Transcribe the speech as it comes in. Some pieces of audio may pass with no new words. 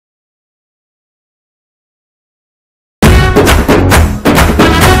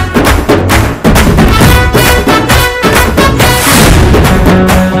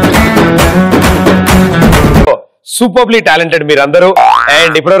Superbly talented మీరందరూ.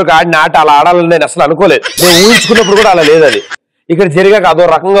 And ఇప్పటివరకు ఆడిన ఆట అలా ఆడాలని నేను అసలు అనుకోలేదు. నేను ఊహించుకున్నప్పుడు కూడా అలా లేదు. అది ఇక్కడ జరిగాక అదో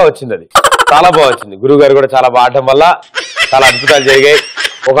రకంగా వచ్చింది. అది చాలా బాగా వచ్చింది. గురువు గారు కూడా చాలా బాగా ఆడటం వల్ల చాలా అద్భుతాలు జరిగాయి.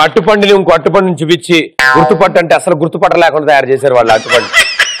 ఒక అట్టుపండుని ఇంకో అట్టుపండుని చూపించి గుర్తుపట్టు అంటే అసలు గుర్తుపట్ట లేకుండా తయారు చేశారు వాళ్ళు అట్టుపండు.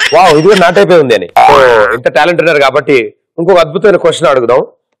 వావ్, ఇది కూడా నా టైపే ఉంది అని. సో ఇంత టాలెంట్ ఉన్నారు కాబట్టి ఇంకొక అద్భుతమైన క్వశ్చన్ అడుగుదాం.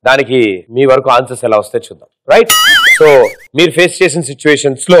 దానికి మీ వరకు ఆన్సర్స్ ఎలా వస్తే చూద్దాం. రైట్? సో మీరు ఫేస్ చేసిన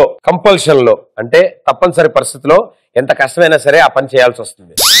సిచ్యువేషన్స్ లో కంపల్షన్ లో అంటే తప్పనిసరి పరిస్థితిలో ఎంత కష్టమైనా సరే ఆ పని చేయాల్సి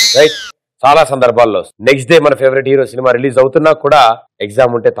వస్తుంది. రైట్? చాలా సందర్భాల్లో నెక్స్ట్ డే మన ఫేవరెట్ హీరో సినిమా రిలీజ్ అవుతున్నా కూడా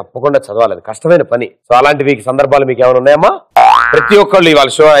ఎగ్జామ్ ఉంటే తప్పకుండా చదవాలి. అది కష్టమైన పని. సో అలాంటి సందర్భాలు మీకు ఏమైనా ఉన్నాయమ్మా? ప్రతి ఒక్కళ్ళు ఇవాళ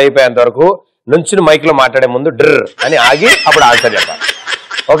షో అయిపోయేంత వరకు నుంచి మైక్ లో మాట్లాడే ముందు డ్ర్ అని ఆగి అప్పుడు ఆన్సర్ చెప్పాలి.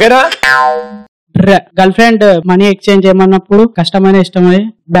 ఓకేనా? గర్ల్ ఫ్రెండ్ మనీ ఎక్స్చేంజ్ చేయమన్నప్పుడు కష్టమైన ఇష్టమై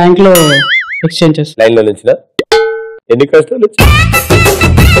బ్యాంక్ లో ఎక్స్చేంజ్ చేస్తా. లైన్ లో నుంచి ఎన్ని కష్టాలు?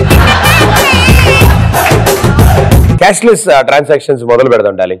 క్యాష్లెస్ ట్రాన్సాక్షన్స్ మొదలు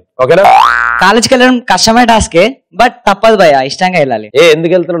పెడదాం డార్లింగ్. ఓకేనా? కాలేజ్కి వెళ్ళడం కష్టమైన టాస్కే, బట్ తప్పదు భయ్యా, ఇష్టంగా వెళ్ళాలి.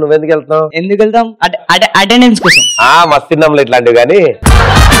 ఎందుకు వెళ్తున్నావు? నువ్వు ఎందుకు వెళ్తున్నావు? ఎందుకు వెళ్తాం? అటెండెన్స్ కోసం. మస్తు ఇట్లాంటివి కానీ.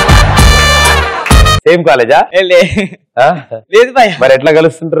 సేమ్ కాలేజా? లేదు భయ్యా. మరి ఎట్లా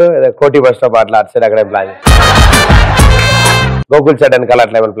కలుస్తుంటారు? కోటి బస్ స్టాప్ అట్లా అటు సైడ్ అక్కడ ప్లాన్ గోకుల్ సైడ్ వెనకాల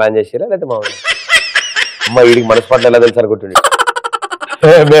అట్లా ఏమైనా ప్లాన్ చేసిరా? లేదా మామూలు అమ్మ వీడికి మనసు పట్ల ఎలా తెలుసు అనుకుంటుంది.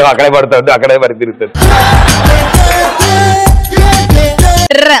 మేము అక్కడే పడుతుంది, అక్కడే మరి తిరుగుతుంది.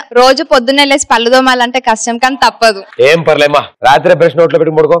 రోజు పొద్దున్నే లేచి పళ్ళు దోమాలంటే కష్టం, కానీ తప్పదు. ఏం పర్లేమా, రాత్రి బ్రష్ నోట్లో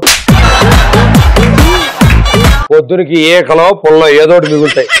పెట్టి ముడుకో. పొద్దునికి ఏ కలో పొల్లో ఏదో ఒకటి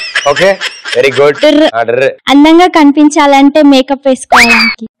మిగులుతాయి. Okay, very good. అందంగా కనిపించాలంటే మేకప్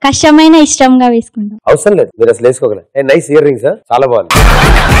వేసుకోవడానికి కష్టమైన ఇష్టంగా వేసుకుంటాం. అవసరం లేదు, మీరు అసలు వేసుకోగలరు. నైస్ ఇయర్ రింగ్స్, చాలా బాగుంది.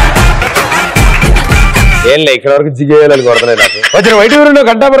 ఏం లే, ఇక్కడ వరకు జిగేయాలని కొడుతున్నాయి నాకు. వచ్చిన వైట్ ఊరు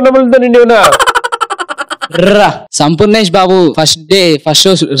గంటాపరణములతో నిండి ఉన్నా. Sampoornesh Babu first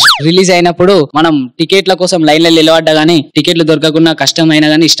show release అయినప్పుడు మనం టికెట్ల కోసం లైన్ లో నిలబడ్డా గానీ టికెట్లు దొరకకుండా కష్టమైనా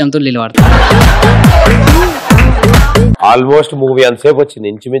గానీ ఇష్టంతో నిలబడతాం. ఆల్మోస్ట్ మూవీ అంతసేపు వచ్చింది,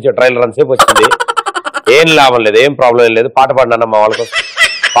 ఇంచుమించు ట్రైలర్ అంతసేపు వచ్చింది. ఏం లాభం లేదు, ఏం ప్రాబ్లం ఏం లేదు. పాట పాడినా మా వాళ్ళ కోసం.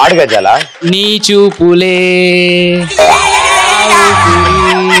 పాడు గజాలా. నీ చూపులే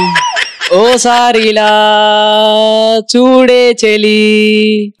ఓసారిలా చూడే చెలి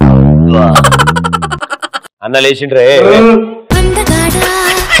అన్న లేచిండ్రే.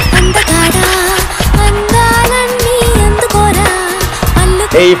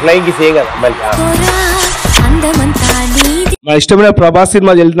 ఈ ఫ్లైంగ్ కి సేమ్ కదా మళ్ళీ. మా ఇష్టమైన ప్రభాస్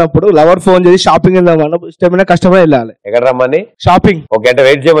సినిమా వెళ్తున్నప్పుడు లవర్ ఫోన్ చేసి షాపింగ్ వెళ్దామన్న ఇష్టమైన కష్టమే వెళ్ళాలి. ఎక్కడ రమ్మని? షాపింగ్. ఒక గంట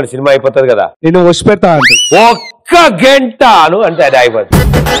వెయిట్ చేయమని, సినిమా అయిపోతుంది కదా. నేను వచ్చి పెడతా అంటే ఒక్క గంట అంటే అది అయిపోతుంది.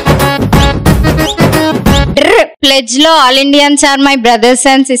 ప్లెడ్జ్ లో all Indians are my brothers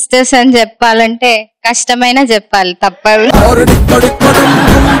and sisters అని చెప్పాలంటే కష్టమైన చెప్పాలి, తప్పదు.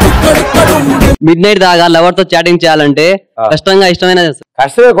 మిడ్ నైట్ దాకా లవర్ తో చాటింగ్ చేయాలంటే కష్టంగా ఇష్టమైన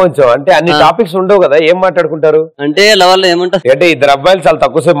కష్టమే కొంచెం. అంటే అన్ని టాపిక్స్ ఉండవు కదా, ఏం మాట్లాడుకుంటారు? అంటే లవర్ లో ఏమంటారు అంటే ఇద్దరు అబ్బాయిలు చాలా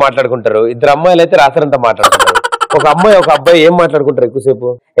తక్కువసేపు మాట్లాడుకుంటారు, ఇద్దరు అమ్మాయిలు అయితే రాత్రంతా మాట్లాడుకుంటారు. ఒక అమ్మాయి ఒక అబ్బాయి ఏం మాట్లాడుకుంటారు ఎక్కువసేపు?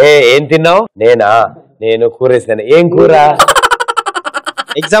 ఏం తిన్నావు? నేను కూర వేసాను. ఏం కూర?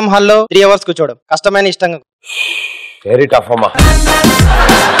 ఎగ్జామ్ హాల్లో 3 hours కూర్చోవడం కష్టమైన ఇష్టంగా. వెరీ టఫ్ అమ్మా.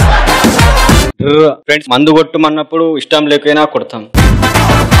 ఫ్రెండ్స్ మందు కొట్టుమన్నప్పుడు ఇష్టం లేకపోయినా కొడతాం.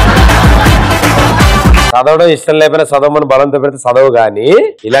 చదవడం ఇష్టం లేకపోయినా చదవమని బలంతో పెడితే చదవు, కానీ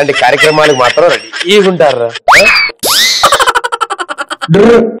ఇలాంటి కార్యక్రమాలకు మాత్రం రెడీగా ఉంటారు.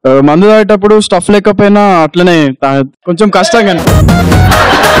 మందు తాగేటప్పుడు స్టఫ్ లేకపోయినా అట్లనే కొంచెం కష్టంగా.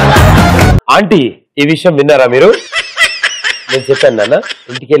 ఆంటీ, ఈ విషయం విన్నారా మీరు? నేను చెప్పాను నాన్న,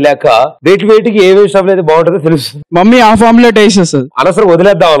 ఇంటికి వెళ్ళాక వేటికి ఏమేమి స్టఫ్ అయితే బాగుంటుందో తెలుస్తుంది. మమ్మీ హాఫ్ ఆమ్లెట్ వేసేస్తుంది. అనవసరం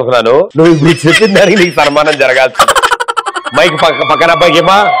వదిలేద్దాం అనుకున్నాను. నువ్వు ఇప్పుడు చెప్పిన దానికి నీకు సన్మానం జరగాల్సింది. మైక్ పక్కన అబ్బాయికి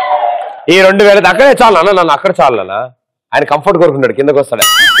ఏమా ఈ 2000 అక్కడే చాలు అన్న, నన్ను అక్కడ చాలు అన్న. ఆయన కంఫర్ట్ కోరుకుంటాడు, కిందకు వస్తాడు.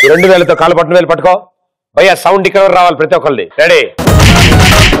 ఈ 2000తో కాళ్ళు పట్టున వెళ్ళి పట్టుకో భయ్యా. సౌండ్ ఇక్కడ రావాలి ప్రతి ఒక్కరిది. రెడీ?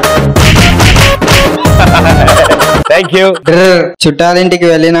 Thank you. చుట్టాలింటికి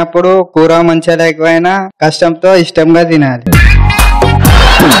వెళ్ళినప్పుడు కూర మంచిగా లేకపోయినా కష్టంతో ఇష్టంగా తినాలి.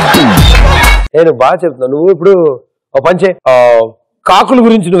 నేను బాగా చెప్తున్నాను. నువ్వు ఇప్పుడు ఒక పంచే కాకుల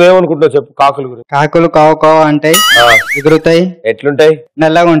గురించి నువ్వేమనుకుంటున్నావు చెప్పు. కాకుల గురించి. కాకులు కావు కావు అంటాయి, ఎగురుతాయి. ఎట్లుంటాయి?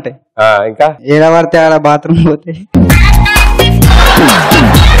 నల్లగా ఉంటాయి. ఇంకా ఏడ పడితే ఆడ బాత్రూమ్ పోతాయి.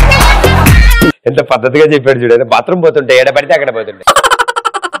 ఎంత పద్ధతిగా చెప్పాడు చూడండి. బాత్రూమ్ పోతుంటే ఏడ పడితే అక్కడ పోతుంటే.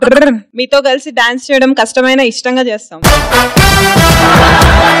 మీతో కలిసి డాన్స్ చేయడం కష్టమైన ఇష్టంగా చేస్తాం.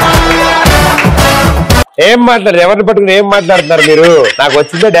 ఏం మాట్లాడారు? ఎవరిని పట్టుకుని ఏం మాట్లాడుతున్నారు మీరు? నాకు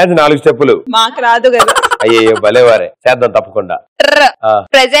వచ్చిందే డాన్స్ 4 స్టెప్పులు. మాకు రాదు కదా. అయ్యో భలేవారే, చేద్దాం తప్పకుండా.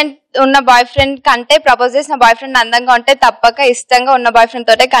 ప్రెసెంట్ ఉన్న బాయ్ ఫ్రెండ్ కంటే ప్రపోజ్ చేసిన బాయ్ ఫ్రెండ్ అందంగా ఉంటే తప్పక ఇష్టంగా ఉన్న బాయ్ ఫ్రెండ్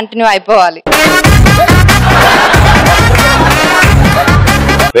తోటే కంటిన్యూ అయిపోవాలి.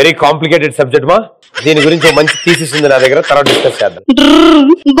 వెరీ కాంప్లికేటెడ్ సబ్జెక్ట్ మా, దీని గురించి ఒక మంచి థీసిస్ ఉంది నా దగ్గర, తర్వాత డిస్కస్ చేద్దాం.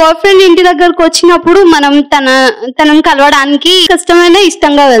 బాయ్ ఫ్రెండ్ ఇంటి దగ్గరకు వచ్చినప్పుడు మనం తనను కలవడానికి కష్టమైన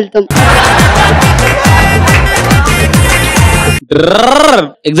ఇష్టంగా వెళ్తాం.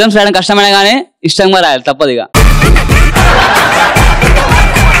 ఎగ్జామ్స్ రాయడం కష్టమైన గానీ ఇష్టంగా రాయాలి, తప్పదు ఇక.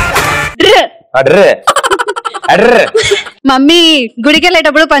 మమ్మీ గుడికి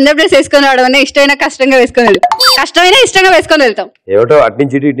వెళ్ళేటప్పుడు పంజాబ్ డ్రెస్ వేసుకొని రావడం ఇష్టమైన కష్టంగా వేసుకొని వెళ్తాం. ఏమిటో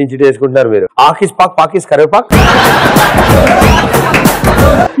అట్నుంచి ఇటు వేసుకుంటున్నారు మీరు. ఆకిస్ పాక్ పాకిస్ కరివేపాక్.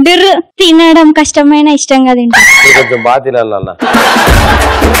 తినడం కష్టమైన ఇష్టంగా తింటాం. కొంచెం బాగా తినాలి నాన్న.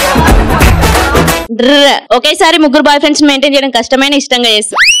 ఒకేసారి ముగ్గురు బాయ్ ఫ్రెండ్స్ మెయింటైన్ చేయడం కష్టమైన ఇష్టంగా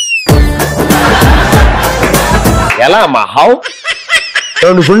చేస్తాం. ఎలా అమ్మా? హౌ?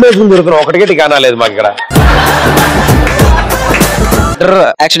 2 ఫుల్ వేసుకుని దొరుకుతున్నాం, ఒకటికి కానాలేదు మాకు ఇక్కడ.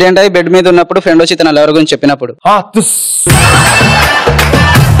 యాక్సిడెంట్ అయి బెడ్ మీద ఉన్నప్పుడు ఫ్రెండ్ వచ్చి తన లవర్ గురించి చెప్పినప్పుడు.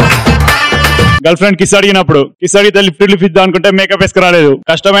 గర్ల్ ఫ్రెండ్ కిస్ అడిగినప్పుడు, కిస్ అడిగితే లిఫ్ట్ ఇద్దాం అనుకుంటే మేకప్ వేసుకురాలేదు.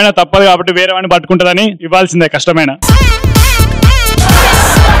 కష్టమైన తప్పదు కాబట్టి వేరే వాడిని పట్టుకుంటుందని ఇవ్వాల్సిందే కష్టమైన.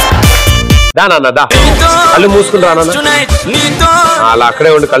 కళ్ళు మూసుకుని రానా, అలా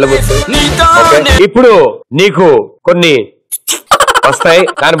అక్కడే ఉండి కళ్ళు మూసుకుని. ఇప్పుడు నీకు కొన్ని వస్తాయి,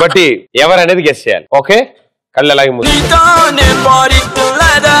 దాన్ని బట్టి ఎవరనేది గెస్ చేయాలి. ఓకే, కళ్ళు అలాగే మూసు.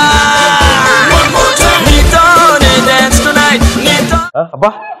 అబ్బా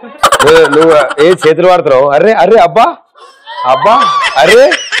నువ్వు ఏ చేతులు వాడుతున్నావు? అర్రే అర్రే అబ్బా అబ్బా అర్రే.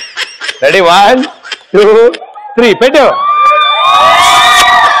 రెడీ 1 2 3 పెట్టు.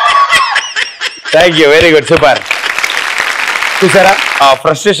 Thank you, very good, super. చూసారా, ఆ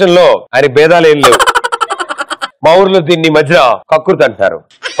ఫ్రస్ట్రేషన్ లో ఆయన భేదాలు ఏం లేవు. మా ఊర్లో దీన్ని మధ్య కక్కుర్తి అంటారు.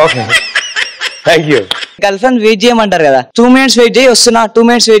 Okay, thank you. Girl friend wait చేయమంటారు కదా, 2 minutes వెయిట్ చేయి వస్తున్నా, 2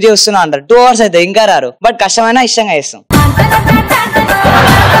 minutes వెయిట్ చేయి వస్తున్నా అంటారు. 2 hours అయితే ఇంకా రారు, బట్ కష్టమైనా ఇష్టంగా చేస్తాం.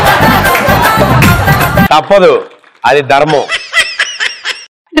 తప్పదు, అది ధర్మం.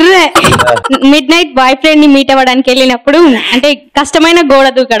 మిడ్ నైట్ బాయ్ ఫ్రెండ్ ని మీట్ అవ్వడానికి వెళ్ళినప్పుడు అంటే కష్టమైన గోడ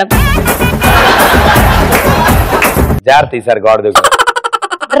దూకడం. జాగ్రత్త ఈసారి గోడ దూకడం.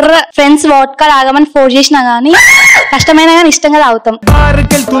 ఫ్రెండ్స్ వాట్కా తాగమని ఫోర్స్ చేసినా గానీ కష్టమైన గానీ ఇష్టంగా తాగుతాం.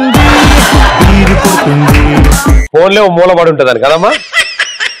 ఫోన్లో మూలబడి ఉంటుందని కదమ్మా.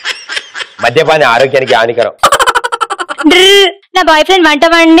 మద్యపాని ఆరోగ్యానికి హానికరం. నా బాయ్ ఫ్రెండ్ వంట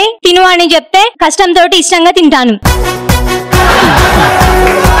వండి తిను అని చెప్తే కష్టంతో ఇష్టంగా తింటాను.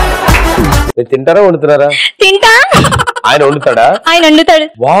 తింటారా వండుతున్నారా? తింటా. ఆయన వండుతాడా? ఆయన వండుతాడు.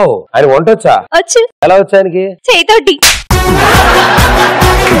 వావ్, ఆయన వంట వచ్చా? వచ్చు. ఎలా వచ్చా ఆయనకి? చేతోటి.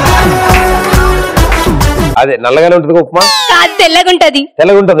 అదే నల్లగానే ఉంటుంది ఉప్మా? కాదు, తెల్లగుంటది.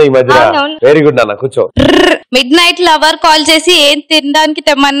 తెల్లగుంటది ఈ మధ్య. వెరీ గుడ్ అన్న, కూర్చో. మిడ్ నైట్ లవర్ కాల్ చేసి ఏం తినడానికి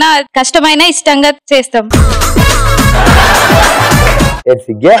తెమ్మన్నా కష్టమైన ఇష్టంగా చేస్తాం.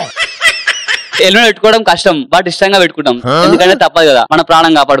 హెల్మెట్ పెట్టుకోవడం కష్టం, బట్ ఇష్టంగా పెట్టుకుంటాం. ఎందుకంటే తప్పదు కదా, మన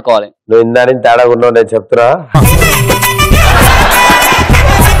ప్రాణం కాపాడుకోవాలి. నువ్వు ఇందాని తేడా ఉన్నావు, నేను చెప్తున్నా.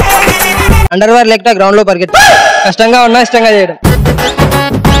 అండర్వేర్ లేకుండా గ్రౌండ్ లో పరిగెత్తి కష్టంగా ఉన్నా ఇష్టంగా చేయడం.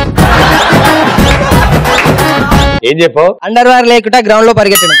 ఏం చెప్పావు? అండర్వేర్ లేకుండా గ్రౌండ్ లో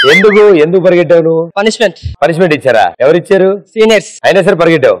పరిగెత్తడం. ఎందుకు పరిగెట్టావు నువ్వు? పనిష్మెంట్ ఇచ్చారా? ఎవరిచ్చారు? సీనియర్స్. అయినా సరే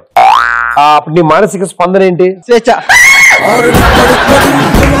పరిగెట్టావు. అప్పుడు నీ మానసిక స్పందన ఏంటి? స్వేచ్ఛ.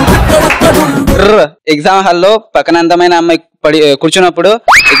 ఎగ్జామ్ హాల్లో పక్కన అందమైన అమ్మాయి కూర్చున్నప్పుడు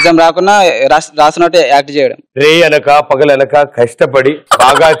ఎగ్జామ్ రాకుండా రాసినట్టు యాక్ట్ చేయడం. రే అనక పగలనక కష్టపడి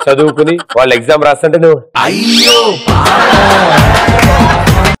బాగా చదువుకుని వాళ్ళు ఎగ్జామ్ రాస్తుంటే నువ్వు అయ్యో.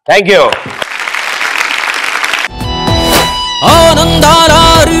 Thank you. ఆనందాలు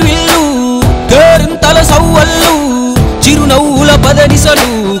కేరింతల సవ్వళ్ళు చిరునవ్వుల పదనిసలు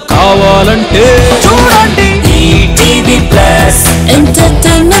కావాలంటే చూడండి ETV Plus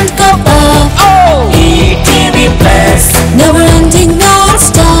entertainment cup. ETV Plus never ending non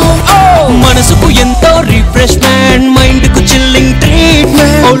stop. మనసుకు ఎంతో రిఫ్రెష్మెంట్, మైండ్ కు చిల్లింగ్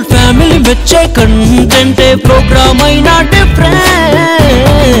ట్రీట్మెంట్, హోల్ ఫ్యామిలీ మెచ్చే కంటెంట్, ప్రోగ్రామ్ అయినా డిఫరెంట్.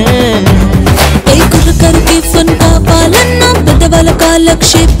 ఏకులకరికి ఫన్ కావాలన్నా పెద్దవాళ్ళ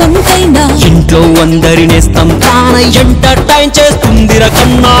కాలక్షేపం కైనా ఇంట్లో అందరినేస్తాం తానై ఎంటర్టైన్ చేస్తుంది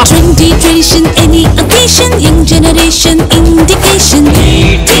రకన్నా. 20 tradition any occasion, young generation indication.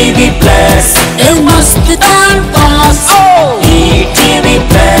 ETV Plus ఏ మస్త్ టైం పాస్. ETV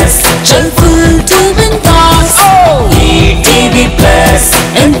Plus చల్ full to bindaas. ETV Plus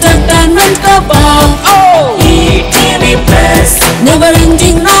entertainment కా boss. ETV Plus never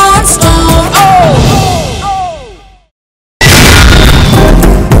ending non stop.